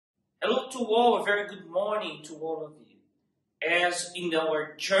Hello to all, a very good morning to all of you. As in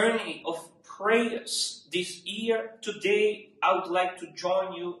our journey of prayers this year, today I would like to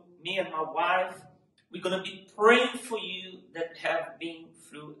join you, me and my wife. We're going to be praying for you that have been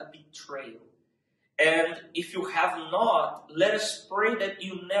through a betrayal. And if you have not, let us pray that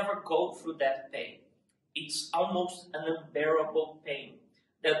you never go through that pain. It's almost an unbearable pain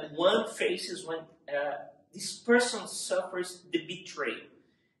that one faces when this person suffers the betrayal.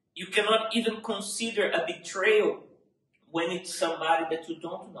 You cannot even consider a betrayal when it's somebody that you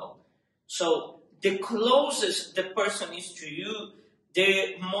don't know. So the closest the person is to you,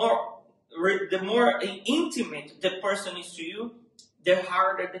 the more intimate the person is to you, the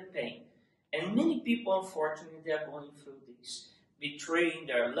harder the pain. And many people, unfortunately, they are going through this, betraying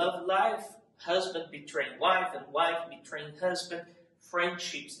their love life, husband betraying wife, and wife betraying husband,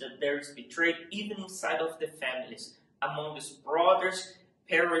 friendships that there is betrayed, even inside of the families, among his brothers,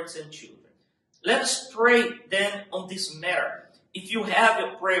 parents, and children. Let us pray then on this matter. If you have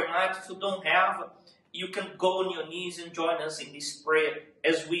a prayer mat, if you don't have, you can go on your knees and join us in this prayer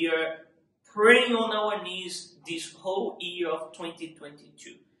as we are praying on our knees this whole year of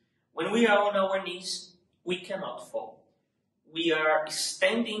 2022. When we are on our knees, we cannot fall. We are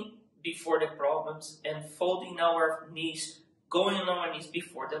standing before the problems and folding our knees, going on our knees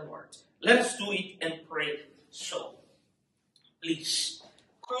before the Lord. Let us do it and pray. So, please,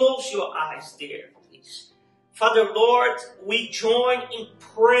 close your eyes there, please. Father, Lord, we join in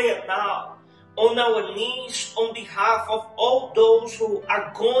prayer now on our knees on behalf of all those who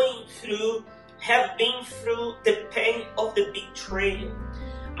are going through, have been through the pain of the betrayal.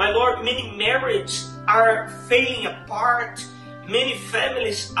 My Lord, many marriages are falling apart. Many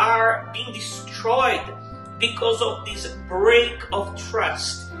families are being destroyed because of this break of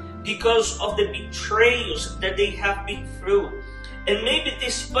trust, because of the betrayals that they have been through. And maybe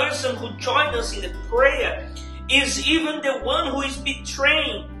this person who joined us in the prayer is even the one who is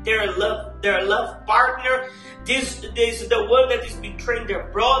betraying their love partner. This is the one that is betraying their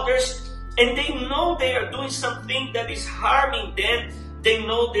brothers, and they know they are doing something that is harming them. They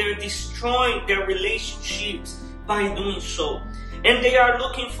know they're destroying their relationships by doing so. And they are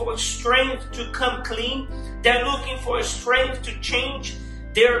looking for strength to come clean. They're looking for strength to change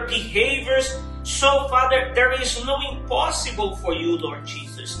their behaviors. So, Father, there is no impossible for you, Lord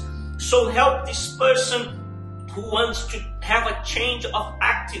Jesus. So help this person who wants to have a change of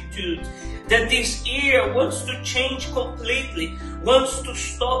attitude, that this year wants to change completely, wants to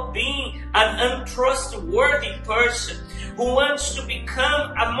stop being an untrustworthy person, who wants to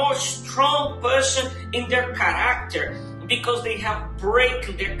become a more strong person in their character, because they have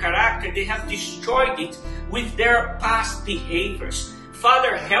broken their character, they have destroyed it with their past behaviors.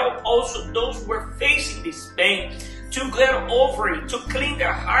 Father, help also those who are facing this pain to get over it, to clean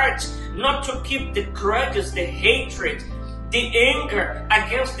their hearts, not to keep the grudges, the hatred, the anger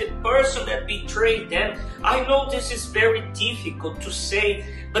against the person that betrayed them. I know this is very difficult to say,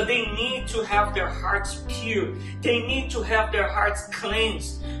 but they need to have their hearts pure. They need to have their hearts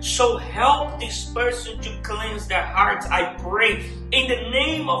cleansed. So help this person to cleanse their hearts, I pray, in the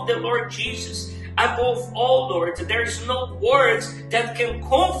name of the Lord Jesus. Above all, Lord, there is no words that can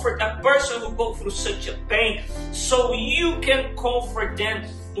comfort a person who goes through such a pain. So you can comfort them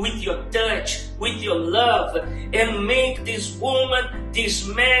with your touch, with your love, and make this woman, this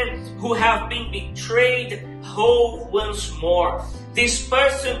man who have been betrayed whole once more. This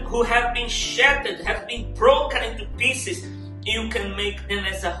person who have been shattered, have been broken into pieces, you can make them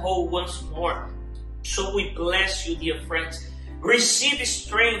as a whole once more. So we bless you, dear friends. Receive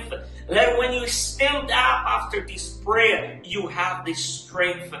strength. Let when you stand up after this prayer, you have the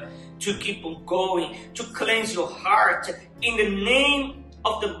strength to keep on going, to cleanse your heart. In the name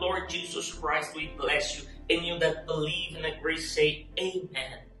of the Lord Jesus Christ, we bless you. And you that believe and agree, say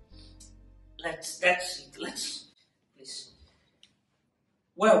amen. That's it. Please.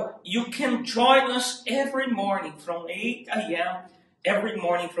 Well, you can join us every morning from 8 a.m. every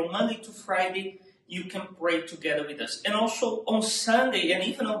morning from Monday to Friday. You can pray together with us. And also on Sunday and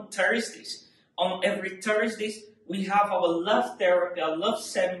even on Thursdays. On every Thursdays, we have our love therapy, our love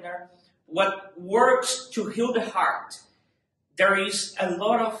seminar, what works to heal the heart. There is a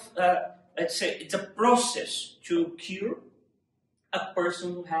lot of, it's a process to cure a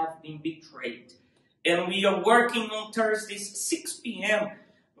person who has been betrayed. And we are working on Thursdays, 6 p.m.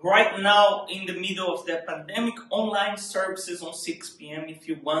 Right now, in the middle of the pandemic, online services on 6 p.m. If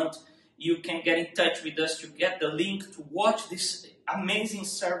you want, you can get in touch with us to get the link to watch this amazing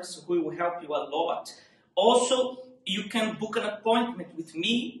service. We will help you a lot. Also, you can book an appointment with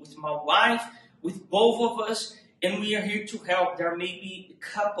me, with my wife, with both of us, and we are here to help. There may be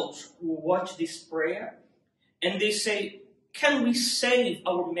couples who watch this prayer and they say, can we save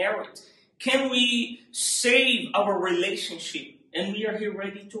our marriage? Can we save our relationship? And we are here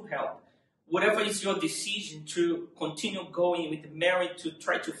ready to help. Whatever is your decision to continue going with the marriage, to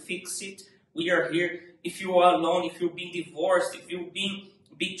try to fix it, we are here. If you are alone, if you've been divorced, if you've been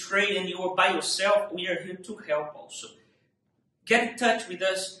betrayed and you are by yourself, we are here to help also. Get in touch with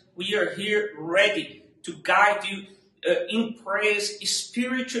us. We are here ready to guide you in prayers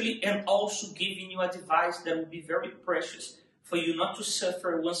spiritually, and also giving you advice that will be very precious for you not to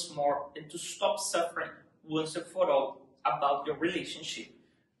suffer once more and to stop suffering once and for all about your relationship.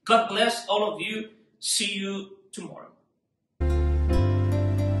 God bless all of you. See you tomorrow.